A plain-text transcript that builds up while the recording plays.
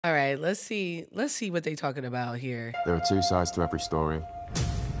All right, let's see what they talking about here. There are two sides to every story.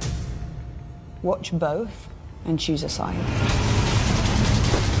 Watch both and choose a side.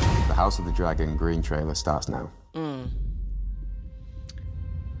 The House of the Dragon green trailer starts now.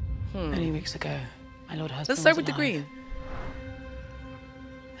 Many weeks ago, my lord husband Let's start was with the alive, green.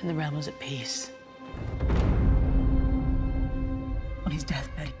 and the realm was at peace. On his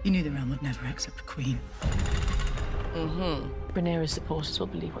deathbed, he knew the realm would never accept a queen. Rhaenyra's supporters will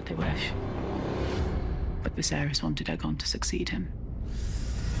believe what they wish, but Viserys wanted Aegon to succeed him.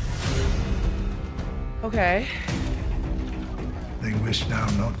 Okay. They wish now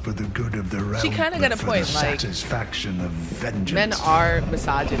not for the good of the realm, She kinda got a but point, for the like, satisfaction of vengeance. Men are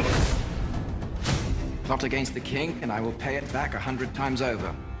misogynist. Plot against the king, and I will pay it back 100 times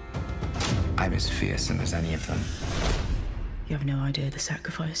over. I'm as fearsome as any of them. You have no idea the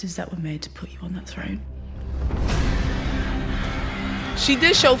sacrifices that were made to put you on that throne. She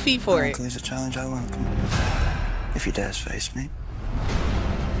did show feet for it. There's a challenge I welcome. If he dares face me.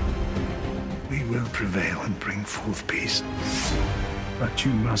 We will prevail and bring forth peace. But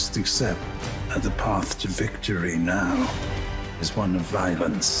you must accept that the path to victory now is one of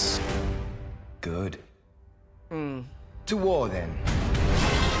violence. Good. To war, then.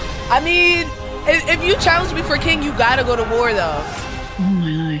 I mean, if you challenge me for king, you gotta go to war, though. All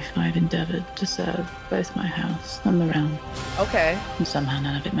my life, I've endeavored to serve both my house and the realm, Okay. and somehow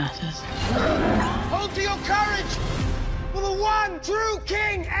none of it matters. Hold to your courage for the one true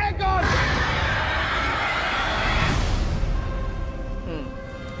King, Aegon!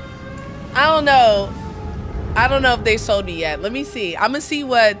 I don't know. I don't know if they sold me yet. Let me see. I'm gonna see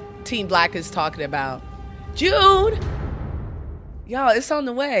what Team Black is talking about. Jude! Y'all, it's on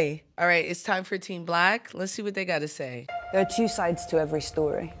the way. All right, it's time for Team Black. Let's see what they gotta say. There are two sides to every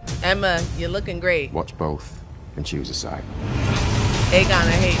story. Emma, you're looking great. Watch both and choose a side. Aegon,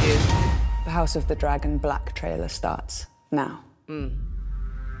 I hate you. The House of the Dragon Black trailer starts now.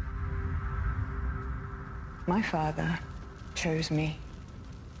 My father chose me,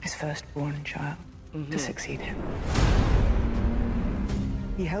 his firstborn child, to succeed him.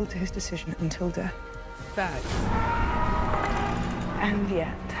 He held to his decision until death. Facts. And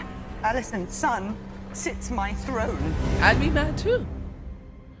yet, Alicent's son sits my throne. I'd be mad too.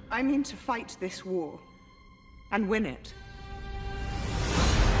 I mean to fight this war and win it.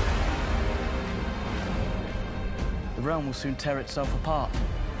 The realm will soon tear itself apart.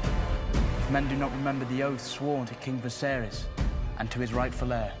 If men do not remember the oath sworn to King Viserys and to his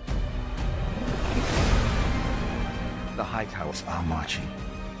rightful heir. The Hightowers are marching.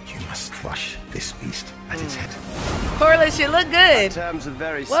 You must crush this beast at its head. Corliss, you look good. Terms are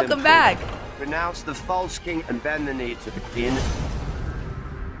very Welcome simple. back. Renounce the false king and bend the knee to the queen,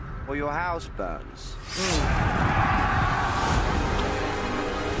 or your house burns.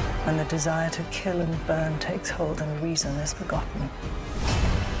 When the desire to kill and burn takes hold and reason is forgotten,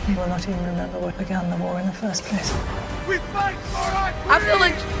 we will not even remember what began the war in the first place. We fight for our queen!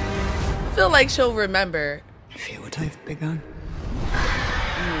 I feel like she'll remember. I feel what I've begun.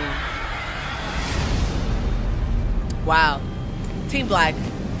 Wow. Team Black.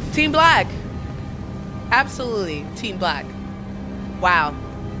 Team Black. Absolutely. Team Black. Wow.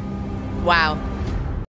 Wow.